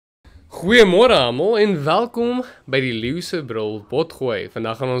Goeiemôre almal en welkom by die Leeuwse Bril potgooi.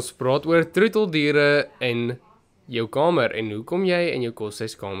 Vandag gaan ons praat oor troeteldiere in jou kamer en hoekom jy in jou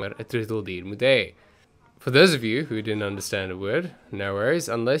koshuiskamer 'n troeteldier moet hê. For those of you who didn't understand a word, no worries,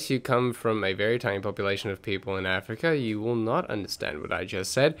 unless you come from a very tiny population of people in Africa, you will not understand what I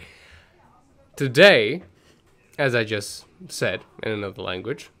just said. Today, as I just said in another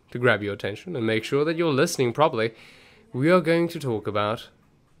language, to grab your attention and make sure that you're listening properly, we are going to talk about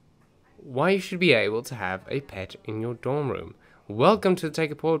why you should be able to have a pet in your dorm room. Welcome to the Take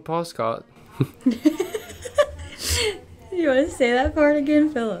a Pause podcast. You want to say that part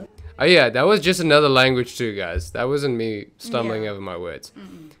again, Philip? Oh yeah, that was just another language too, guys. That wasn't me stumbling over my words.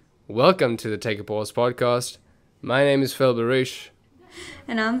 Welcome to the Take a Pause podcast. My name is Riche.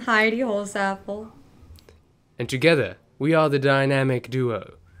 And I'm Hydee Holsapple. And together, we are the dynamic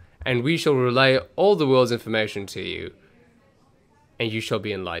duo. And we shall relay all the world's information to you. And you shall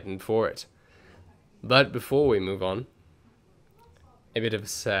be enlightened for it. But before we move on, a bit of a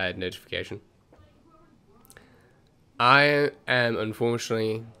sad notification. I am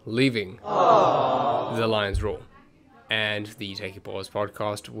unfortunately leaving the Lion's Roar and the Take a Pause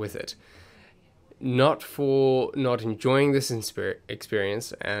podcast with it. Not for not enjoying this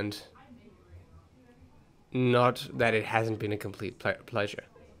experience, and not that it hasn't been a complete pleasure.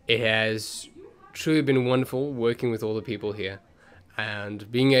 It has truly been wonderful working with all the people here and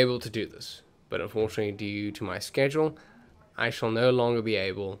being able to do this. But unfortunately, due to my schedule, I shall no longer be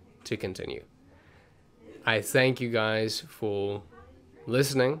able to continue. I thank you guys for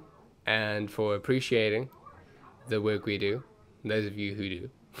listening and for appreciating the work we do, those of you who do,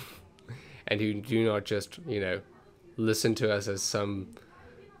 and who do not just, listen to us as some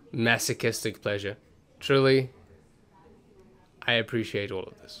masochistic pleasure. Truly, I appreciate all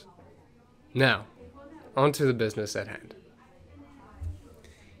of this. Now, on to the business at hand.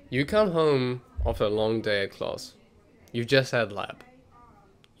 You come home after a long day at class. You've just had lab.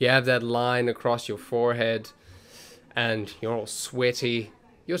 You have that line across your forehead, and you're all sweaty,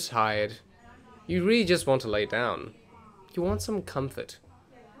 you're tired. You really just want to lay down. You want some comfort.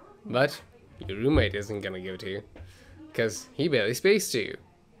 But your roommate isn't going to give it to you, because he barely speaks to you.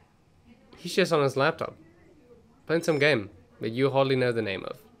 He's just on his laptop, playing some game that you hardly know the name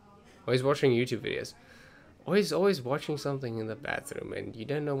of. Or he's watching YouTube videos. Or he's always watching something in the bathroom, and you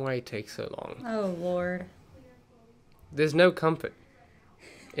don't know why it takes so long. Oh, Lord. There's no comfort.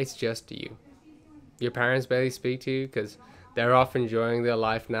 It's just you. Your parents barely speak to you because they're off enjoying their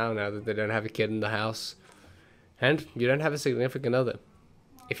life now that they don't have a kid in the house. And you don't have a significant other.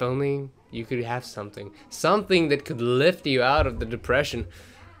 If only you could have something that could lift you out of the depression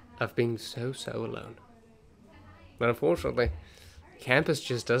of being so alone. But unfortunately, campus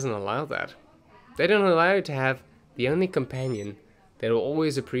just doesn't allow that. They don't allow you to have the only companion that will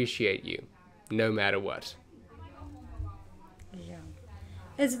always appreciate you, no matter what. Yeah.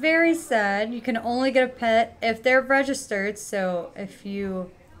 It's very sad. You can only get a pet if they're registered. So if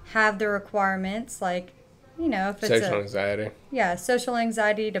you have the requirements, like, if it's social anxiety. Yeah, social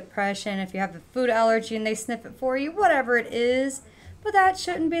anxiety, depression, if you have a food allergy and they sniff it for you, whatever it is. But that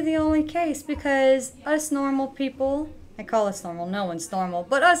shouldn't be the only case, because us normal people, I call us normal, no one's normal,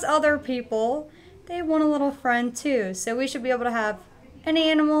 but us other people, they want a little friend too. So we should be able to have any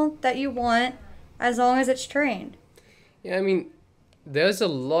animal that you want as long as it's trained. Yeah, there's a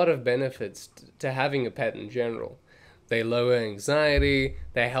lot of benefits to having a pet in general. They lower anxiety,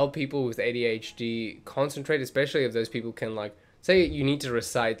 they help people with ADHD concentrate, especially if those people can, say you need to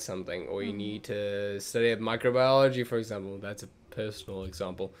recite something, or you need to study microbiology, for example. That's a personal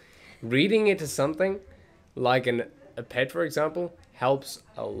example. Reading into something like a pet, for example, helps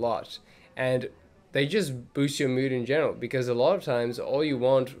a lot. And they just boost your mood in general, because a lot of times all you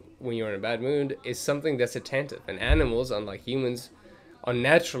want when you're in a bad mood is something that's attentive. And animals, unlike humans, are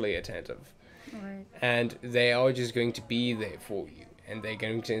naturally attentive. Right. And they are just going to be there for you. And they're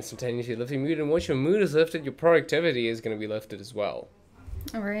going to instantaneously lift your mood. And once your mood is lifted, your productivity is going to be lifted as well.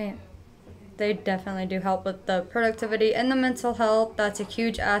 All right. They definitely do help with the productivity and the mental health. That's a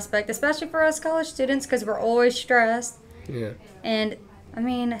huge aspect, especially for us college students, because we're always stressed. Yeah. And,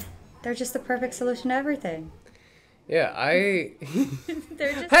 they're just the perfect solution to everything. Yeah,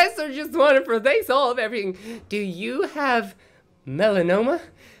 They're just wonderful. They solve everything. Do you have melanoma?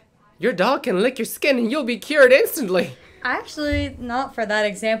 Your dog can lick your skin and you'll be cured instantly. Actually, not for that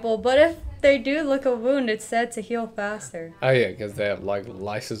example, but if they do lick a wound, it's said to heal faster. Oh yeah, because they have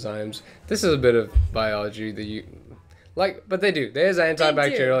lysozymes. This is a bit of biology that you but they do. There's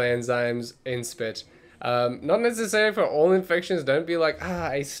antibacterial enzymes in spit. Not necessarily for all infections. Don't be like,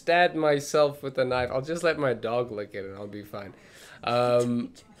 I stabbed myself with a knife. I'll just let my dog lick it and I'll be fine.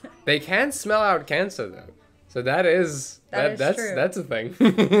 They can smell out cancer though. So that's true. that's a thing.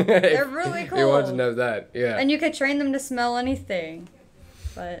 They're really cool. You want to know that, yeah. And you could train them to smell anything,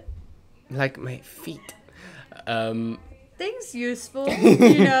 but like my feet. Things useful,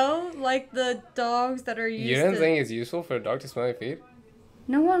 you know, like the dogs that are used. You don't think it's useful for a dog to smell your feet?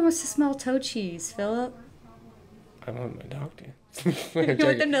 No one wants to smell toe cheese, Philip. I want my dog to. You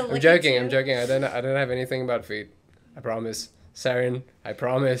want them to I'm lick joking. it I'm too? joking. I don't have anything about feet. I promise. Saren, I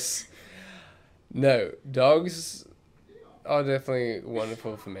promise. No, dogs are definitely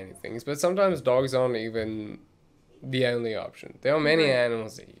wonderful for many things, but sometimes dogs aren't even the only option. There are many Right.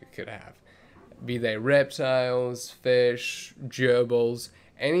 animals that you could have. Be they reptiles, fish, gerbils,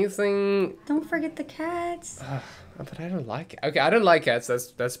 anything. Don't forget the cats. But I don't like it. Okay, I don't like cats.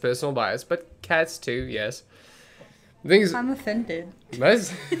 That's personal bias, but cats too. Yes. The thing is, I'm offended.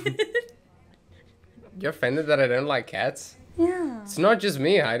 most you're offended that I don't like cats. Yeah. It's not just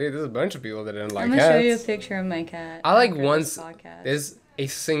me, Heidi. There's a bunch of people that don't like I'm gonna cats. show you a picture of my cat. I like after one. this podcast. There's a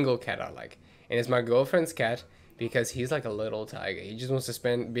single cat I like, and it's my girlfriend's cat because he's like a little tiger. He just wants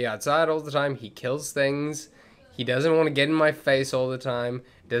to be outside all the time. He kills things. He doesn't want to get in my face all the time.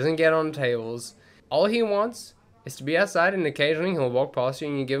 Doesn't get on tables. All he wants is to be outside, and occasionally he'll walk past you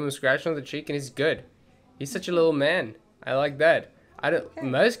and you give him a scratch on the cheek, and he's good. He's such a little man. I like that.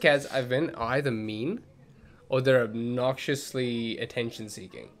 Most cats I've been are either mean or they're obnoxiously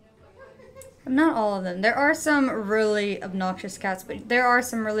attention-seeking. Not all of them. There are some really obnoxious cats, but there are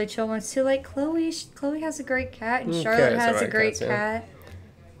some really chill ones too. Like Chloe. Chloe has a great cat, and Charlotte Carrots are has a right great cats, yeah. cat.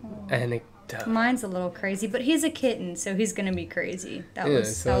 Anecdote. Mine's a little crazy, but he's a kitten, so he's gonna be crazy. That Yeah,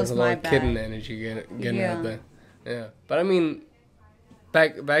 was so that there's was a lot my of bad. kitten energy getting Yeah. out there. Yeah, but I mean,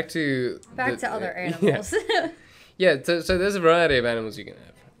 back to Back to other animals. Yeah, so there's a variety of animals you can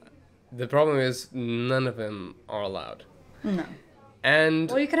have. The problem is none of them are allowed, No. and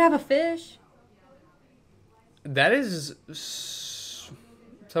Well, you could have a fish. that is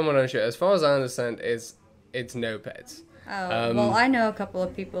somewhat unsure. As far as I understand, it's no pets. Oh, well, I know a couple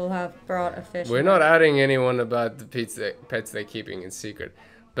of people who have brought a fish. We're not outing anyone about the pets they're keeping in secret,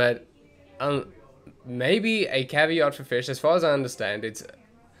 but maybe a caveat for fish. As far as I understand, it's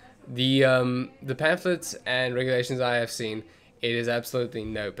the pamphlets and regulations I have seen. It is absolutely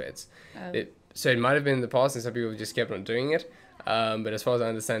no pets. Oh. So it might have been in the past, and some people just kept on doing it. But as far as I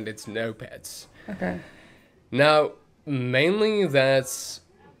understand, it's no pets. Okay. Now, mainly that's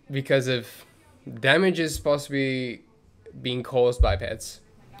because of damages possibly being caused by pets.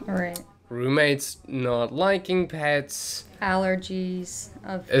 All right. Roommates not liking pets. Allergies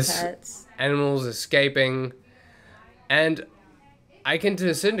of pets. Animals escaping. And I can to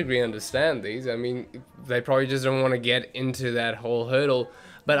a certain degree understand these. I mean, they probably just don't want to get into that whole hurdle.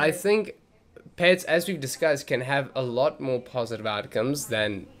 But I think pets, as we've discussed, can have a lot more positive outcomes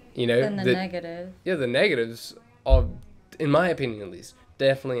than, Than the negative. Yeah, the negatives are, in my opinion at least,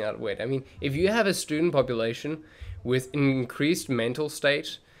 definitely outweighed. I mean, if you have a student population with an increased mental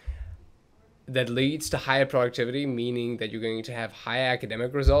state that leads to higher productivity, meaning that you're going to have higher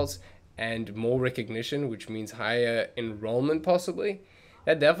academic results and more recognition, which means higher enrollment possibly,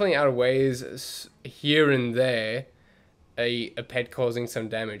 that definitely outweighs here and there a pet causing some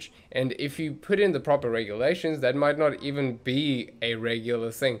damage. And if you put in the proper regulations, that might not even be a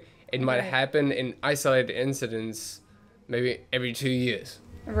regular thing. It might happen in isolated incidents maybe every 2 years.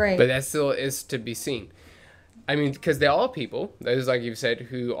 Right. But that still is to be seen. I mean, because there are people, those like you've said,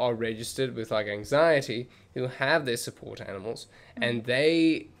 who are registered with like anxiety, who have their support animals, and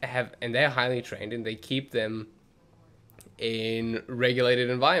they're highly trained, and they keep them in regulated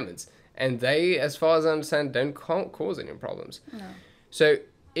environments, and they, as far as I understand, don't cause any problems. No. So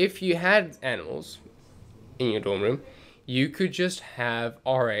if you had animals in your dorm room, you could just have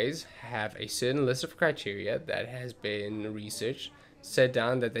RAs have a certain list of criteria that has been researched, set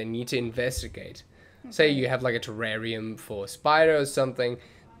down that they need to investigate. Say you have like a terrarium for a spider or something,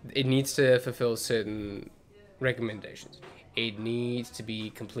 it needs to fulfill certain recommendations. It needs to be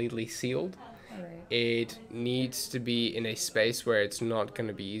completely sealed. Right. It needs to be in a space where it's not going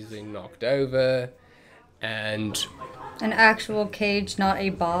to be easily knocked over. And An actual cage, not a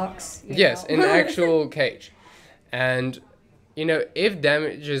box. yes, an actual cage. And, if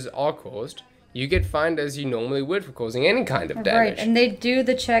damages are caused, you get fined as you normally would for causing any kind of damage. Right, and they do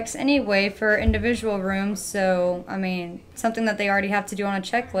the checks anyway for individual rooms, so, I mean, something that they already have to do on a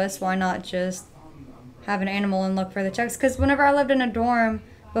checklist, why not just have an animal and look for the checks? Because whenever I lived in a dorm,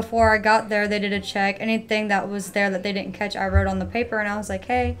 before I got there, they did a check. Anything that was there that they didn't catch, I wrote on the paper, and I was like,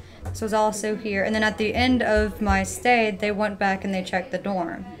 hey, this was also here. And then at the end of my stay, they went back and they checked the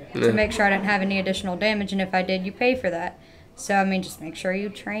dorm to make sure I didn't have any additional damage, and if I did, you pay for that. So, I mean, just make sure you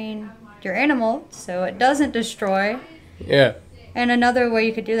train your animal so it doesn't destroy. Yeah. And another way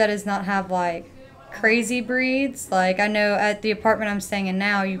you could do that is not have like crazy breeds. Like, I know at the apartment I'm staying in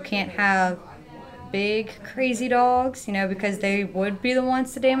now, you can't have big crazy dogs, you know, because they would be the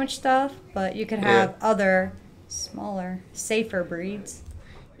ones to damage stuff. But you could have other smaller, safer breeds.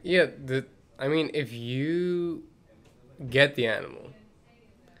 Yeah, I mean, if you get the animal,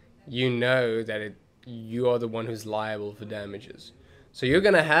 you know that you are the one who's liable for damages. So you're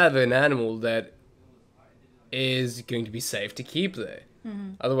going to have an animal that is going to be safe to keep there.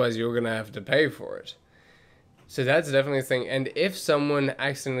 Mm-hmm. Otherwise, you're going to have to pay for it. So that's definitely a thing. And if someone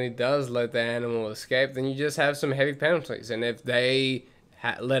accidentally does let the animal escape, then you just have some heavy penalties. And if they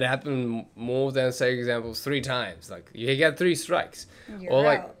let it happen more than, say, examples 3 times, like you get 3 strikes. You're or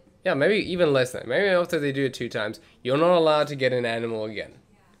like, out. yeah, maybe even less than. Maybe after they do it 2 times, you're not allowed to get an animal again.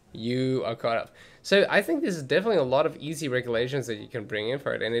 You are caught up. So I think there's definitely a lot of easy regulations that you can bring in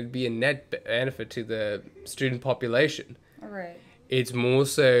for it, and it'd be a net benefit to the student population. All right. It's more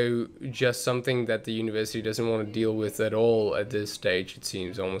so just something that the university doesn't want to deal with at all at this stage, it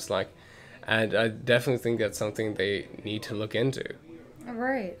seems almost like. And I definitely think that's something they need to look into.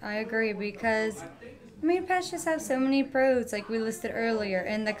 Right, I agree, because I mean, pets just have so many pros, like we listed earlier,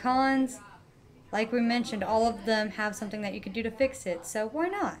 and the cons, like we mentioned, all of them have something that you could do to fix it. So why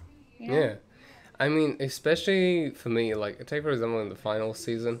not? You know? Yeah, I mean, especially for me, like take for example in the final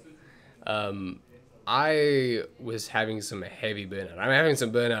season, I was having some heavy burnout. I'm having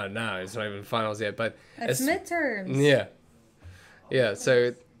some burnout now. It's not even finals yet, but It's midterms. Yeah, yeah.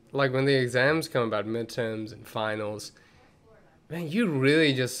 So like when the exams come about, midterms and finals. Man, you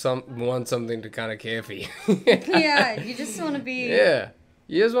really just want something to kind of care for you. Yeah, you just want to be Yeah,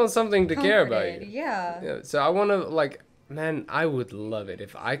 you just want something to care about comforted. you. Yeah. So I want to like, man, I would love it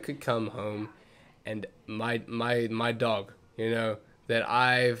if I could come home, and my dog, you know, that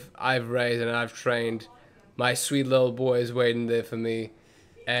I've raised and I've trained, my sweet little boy is waiting there for me,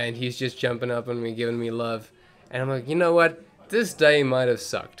 and he's just jumping up on me, giving me love, and I'm like, you know what? This day might have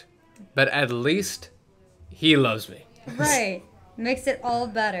sucked, but at least he loves me. Right. Makes it all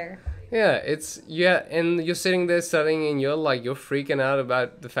better. Yeah, and you're sitting there studying and you're freaking out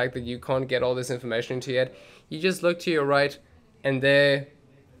about the fact that you can't get all this information into your head. You just look to your right and there,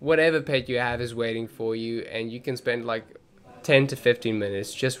 whatever pet you have is waiting for you, and you can spend like 10 to 15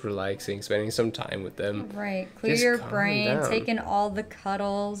 minutes just relaxing, spending some time with them. Right. Clear Just your calm brain, down. take in all the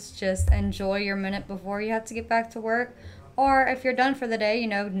cuddles, just enjoy your minute before you have to get back to work. Or if you're done for the day, you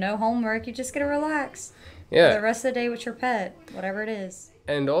know, no homework, you just get to relax. Yeah. For the rest of the day with your pet, whatever it is.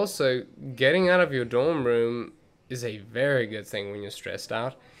 And also, getting out of your dorm room is a very good thing when you're stressed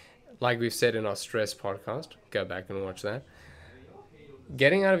out. Like we've said in our stress podcast, go back and watch that.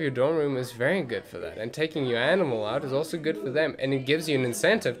 Getting out of your dorm room is very good for that. And taking your animal out is also good for them. And it gives you an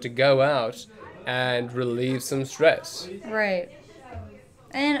incentive to go out and relieve some stress. Right.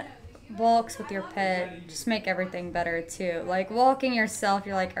 And walks with your pet just make everything better too. Like walking yourself,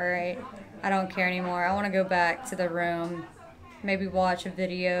 you're like, all right, I don't care anymore. I want to go back to the room, maybe watch a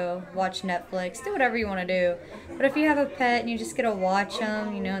video, watch Netflix, do whatever you want to do. But if you have a pet and you just get to watch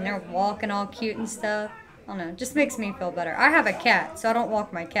them, you know, and they're walking all cute and stuff, I don't know, it just makes me feel better. I have a cat, so I don't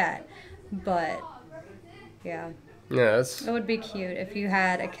walk my cat. But, yeah, Yeah, that's... it would be cute if you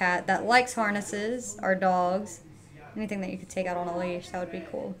had a cat that likes harnesses or dogs. Anything that you could take out on a leash, that would be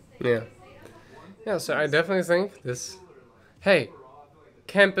cool. Yeah. Yeah, so I definitely think this... Hey,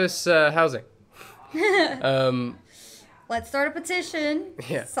 campus housing. Let's start a petition.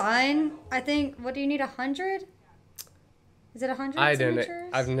 Yeah. Sign, I think, what do you need, 100? Is it 100 I don't know. signatures?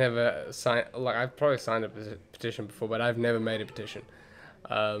 I've never signed... Like, I've probably signed a petition before, but I've never made a petition.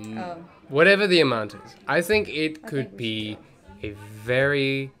 Whatever the amount is. I think it could be a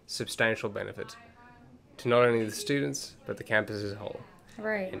very substantial benefit to not only the students, but the campus as a whole.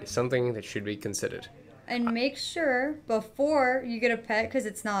 Right. And it's something that should be considered. And make sure before you get a pet, because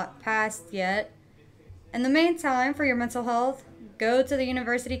it's not passed yet, in the meantime, for your mental health, go to the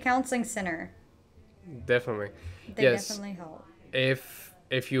University Counseling Center. Definitely. They Yes. definitely help.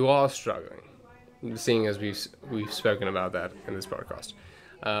 If you are struggling, seeing as we've spoken about that in this podcast,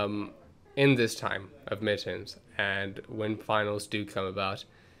 in this time of midterms and when finals do come about,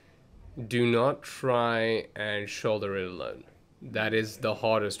 do not try and shoulder it alone. That is the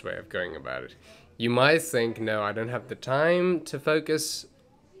hardest way of going about it. You might think, no, I don't have the time to focus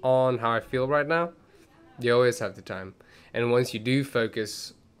on how I feel right now. You always have the time. And once you do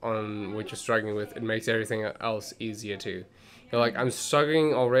focus on what you're struggling with, it makes everything else easier too. You're like, I'm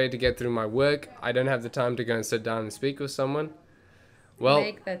struggling already to get through my work. I don't have the time to go and sit down and speak with someone. Well,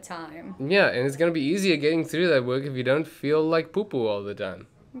 make the time. yeah, and it's gonna be easier getting through that work if you don't feel like poo-poo all the time.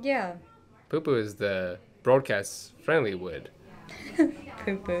 Yeah. Poo-poo is the broadcast-friendly word.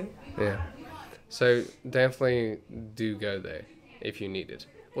 Poo-poo. Yeah. So definitely do go there if you need it.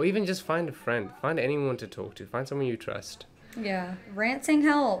 Or even just find a friend. Find anyone to talk to. Find someone you trust. Yeah. Ranting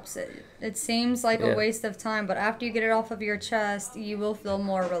helps. It seems like Yeah. a waste of time, but after you get it off of your chest, you will feel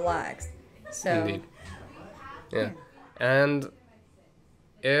more relaxed. So. Indeed. Yeah. And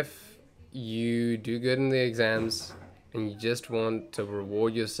if you do good in the exams and you just want to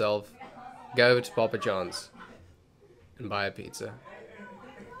reward yourself, go over to Papa John's and buy a pizza.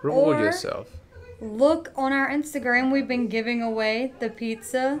 Reward Or- yourself. Look on our Instagram. We've been giving away the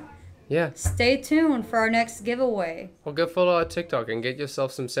pizza. Yeah. Stay tuned for our next giveaway. Or go follow our TikTok and get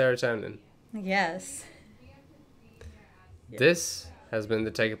yourself some serotonin. Yes. This has been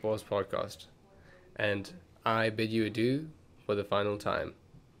the Take a Pause podcast. And I bid you adieu for the final time.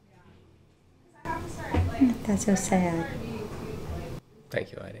 That's so sad.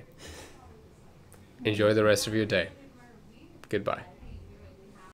 Thank you, Hydee. Enjoy the rest of your day. Goodbye.